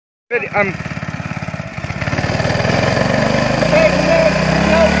This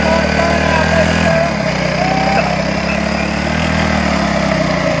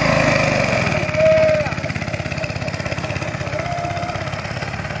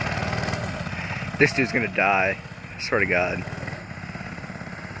dude's gonna die. I swear to God.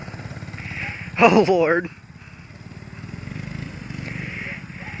 Oh Lord.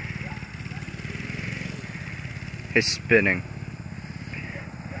 He's spinning.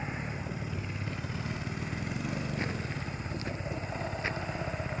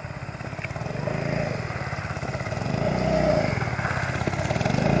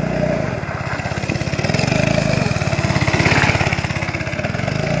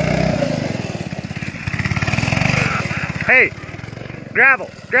 Hey, gravel,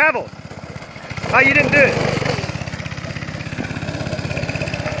 gravel. Oh, you didn't do it.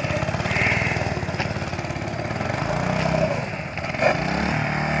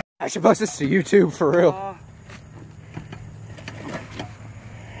 I should post this to YouTube for real. Huh?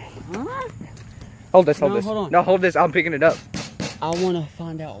 Hold this, hold No, this. hold on. No, hold this. I'm picking it up. I want to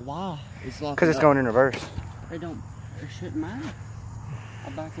find out why it's locked. Because it's going in reverse. It shouldn't matter.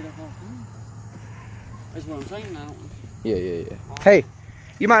 I'll back it up all the time. That's what I'm saying. I don't. Yeah. Hey,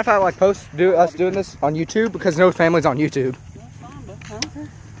 you mind if I like post us doing this on YouTube? Because no family's on YouTube. That's fine, but I don't care.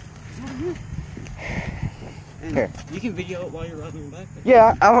 And Here. you can video it while you're riding back there.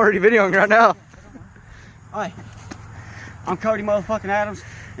 Yeah, I'm already videoing right now. Hi, I'm Cody motherfucking Adams,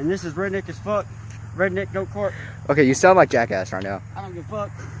 and this is Redneck as fuck. Redneck Go Kart. Okay, you sound like Jackass right now. I don't give a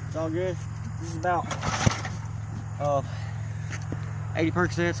fuck. It's all good. This is about 80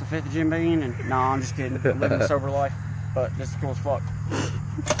 Percocets, a fifth of Jim Beam, and no, I'm just kidding. I'm living a sober life, but this is cool as fuck.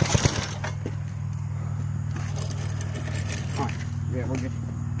 Alright, yeah, we're good.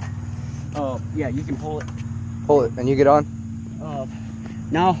 Yeah, you can pull it. Pull it, and you get on?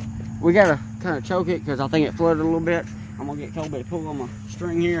 No, we gotta kind of choke it because I think it flooded a little bit. I'm gonna get Colby to pull on my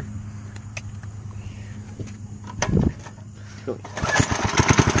string here. Go.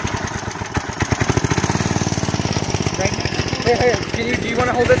 Here, do you want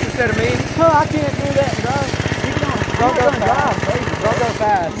to hold this instead of me? Oh, I can't do that, bro. Don't go fast. Don't go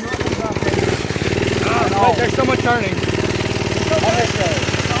fast. Wait, there's so much turning. On this road.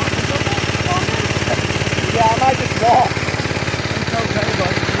 Yeah, I might just walk. It's okay,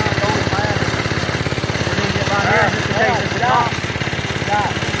 but you're not going fast. We're gonna get right here just in case it's a cop.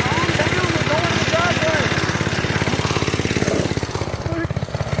 Stop. Calm down, we're going to the driveway.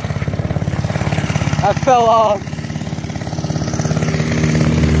 I fell off.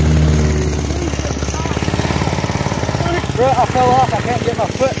 Bro, I fell off. I can't get my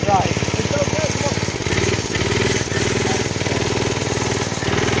foot right. It's okay.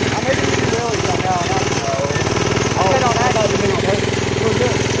 I'm making you wheelies right now. We're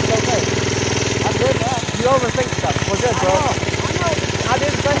good. It's okay. I'm good, man. You overthink stuff. We're good, bro. I know. I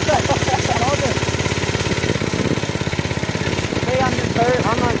did the same thing. It's all good. See, I'm just hurt.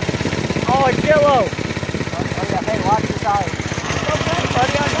 I'm like, oh, it's yellow. Oh, yeah. Hey, watch your tires. It's okay,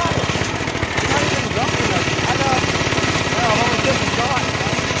 buddy. I got it. I'm not even jumping nothing. I know. Well, I'm only just a shot.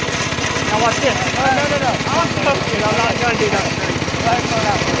 Now watch this. No. I'm joking. I'm not going to do that. Let it go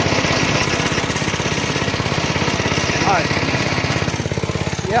out. Alright.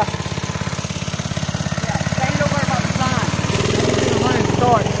 Yeah. Ain't no worry about the sign.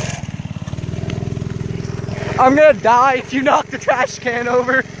 I'm gonna die if you knock the trash can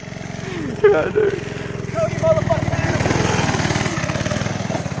over. Yeah, dude. Go, you motherfucking animal.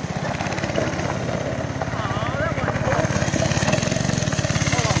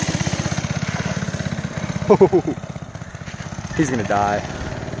 He's gonna die.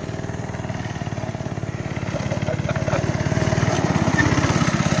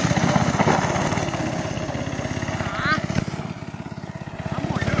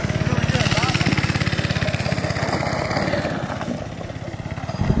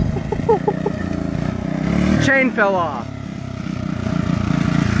 Chain fell off.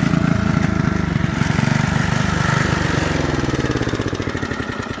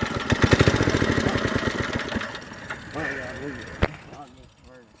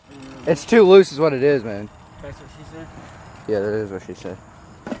 It's too loose is what it is, man. That's what she said? Yeah, that is what she said.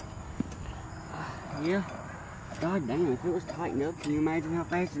 Yeah. God damn, if it was tightened up, can you imagine how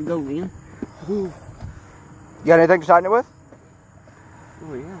fast it'd go in? Ooh. You got anything to tighten it with?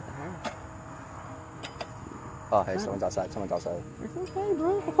 Oh yeah, the hair. Oh, hey, someone's outside. Someone's outside. It's okay,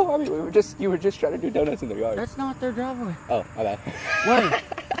 bro. Oh, I mean, you were just trying to do donuts in their yard. That's not their driveway. Oh, my bad.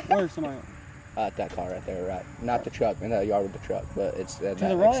 Where's somebody? That car right there, right? Not the truck, in the yard with the truck, but it's that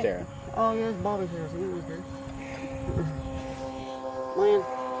the like right? staring. Oh yeah, it's Bobby's house. He was there. Man,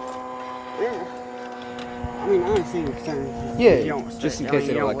 I mean, I understand your concern. Yeah, just in case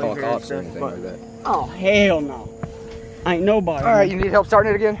they don't like call cops or anything like that. Oh, hell no. Ain't nobody. All right, you need help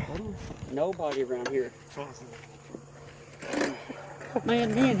starting it again? Nobody around here.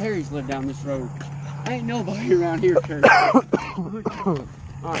 Man, me and Harry's lived down this road. Ain't nobody around here, Kurt. Alright,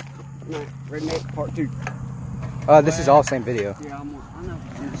 Redneck Part 2. This is all same video. Yeah, I know.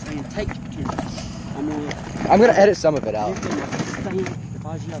 I'm just saying, take it. I'm gonna edit some of it out. If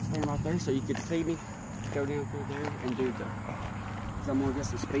I was you, I'd stand right there so you could see me. Go down through there and do the. Cause I'm gonna get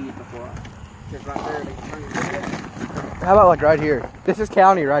some speed before I. Cause right there, they turn the video. How about like right here? This is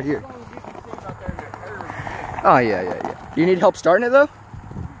county right here. Oh yeah. Do you need help starting it though?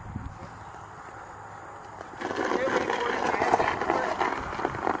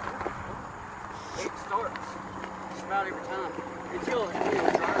 It starts just about every time until it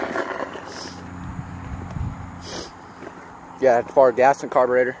dries. Yeah, as far as gas and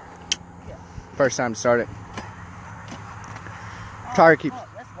carburetor. Yeah. First time to start it. Tire keeps. Oh,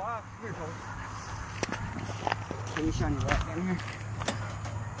 that's why. Here, can you shine your light down here?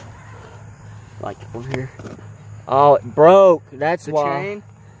 Like on here. Oh, it broke. That's The why. chain?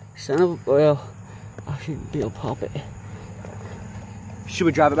 Son of a, well, I should be able to pop it. Should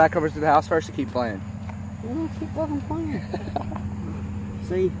we drive it back over to the house first or keep playing? Well, keep fucking playing.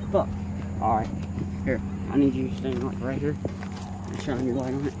 See? Fuck. Alright. Here. I need you to stand like right here and shine your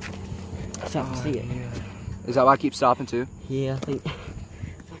light on it. So I can see it. Yeah. Is that why I keep stopping too? Yeah, I think.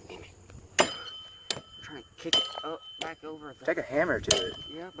 I'm trying to kick it up, back over. Take a hammer to it.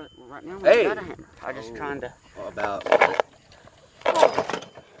 Yeah, but right now Hey. I got a hammer. I'm just trying to. What about?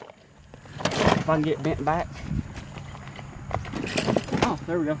 If I can get bent back. Oh,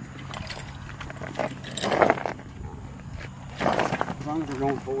 there we go. As long as we're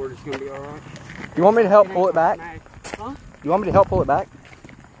going forward, it's going to be alright. You want me to help pull it back? Huh? You want me to help pull it back?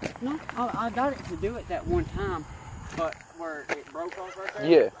 No, I got it to do it that one time, but where it broke off right there,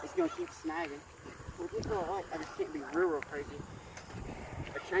 Yeah. it's going to keep snagging. Well, it's alright, I just can't be real crazy.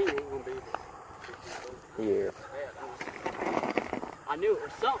 A chain ain't going to be Yeah. I knew it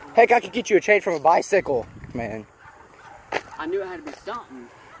was something. Heck, I could get you a chain from a bicycle, man. I knew it had to be something.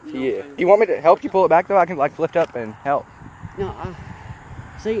 You know Yeah. what I'm saying? Do you want me to help you pull it back though? I can like lift up and help. No,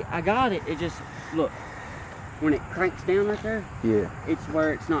 see, I got it. It just, look, when it cranks down right there, Yeah. it's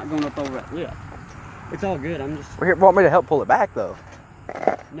where it's not going up over that lip. It's all good. I'm just, Well, here, want me to help pull it back though?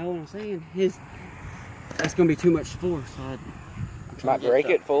 know what I'm saying? That's going to be too much force. Might break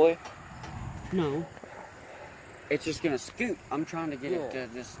it fully. No. It's just going to scoot. I'm trying to get it to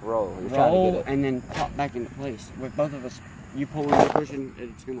just Roll. You're trying to roll get it. and then pop back into place. With both of us, you pulling and pushing,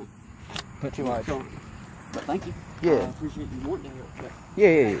 it's going to put Too much. on. But thank you. Yeah. I appreciate you wanting to help. But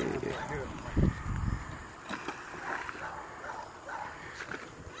Yeah.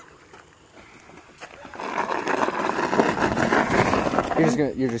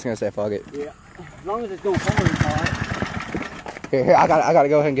 You're just gonna say fuck it. yeah. As long as it's going forward, it's alright. Here, I gotta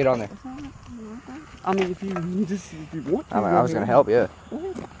go ahead and get on there. I mean, if you want to. I was gonna help, yeah. Go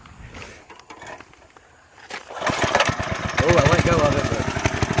ahead. Oh, I let go of it, but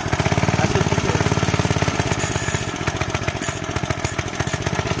That's what you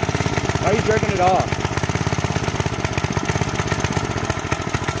why are you jerking it off?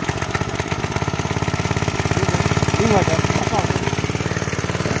 Like that.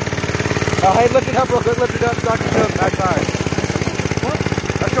 Oh, hey, lift it up real quick. Lift it up so I can show the back tire. What?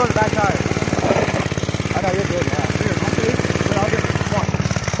 Let's show the back tire. I know you're good now. Here, I'll do it, but I'll get one.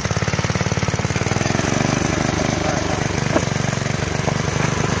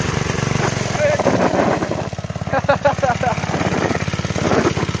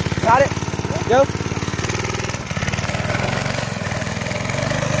 Got it? Go.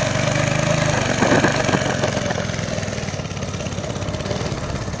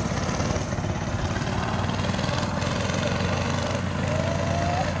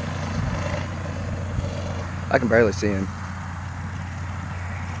 I can barely see him.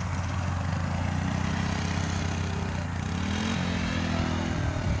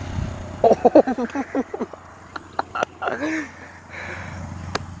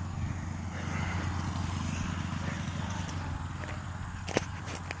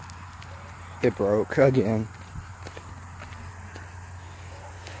 It broke again.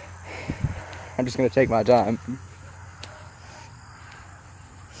 I'm just gonna take my time.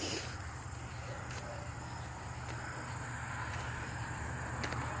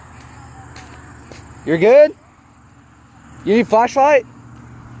 You're good? You need flashlight?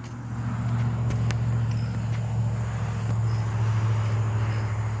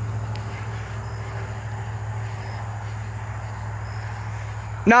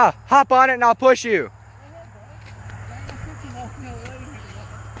 Nah, hop on it and I'll push you.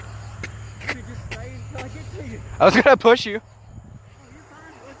 I was gonna push you.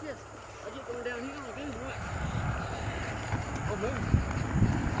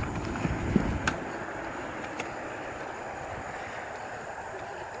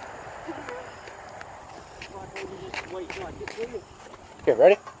 Okay,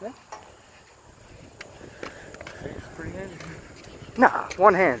 ready? Yeah. It's pretty heavy. Nah,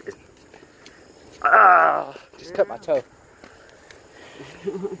 one hand. Ah, just cut my toe.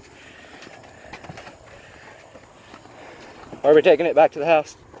 Are we taking it back to the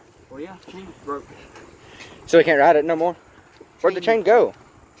house? Well, yeah, chain broke. So we can't ride it no more? Where'd the chain go?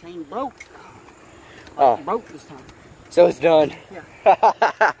 Chain broke. Oh. It broke this time. So it's done.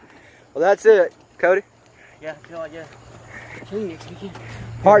 Yeah. Well, that's it, Cody. Yeah, I feel like chain next weekend.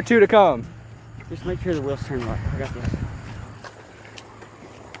 Part 2 to come. Just make sure the wheels turn right. I got this.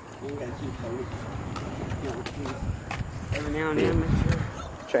 You ain't gotta keep holding. Every now and then, make sure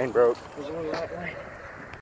Chain broke. it's on the right way.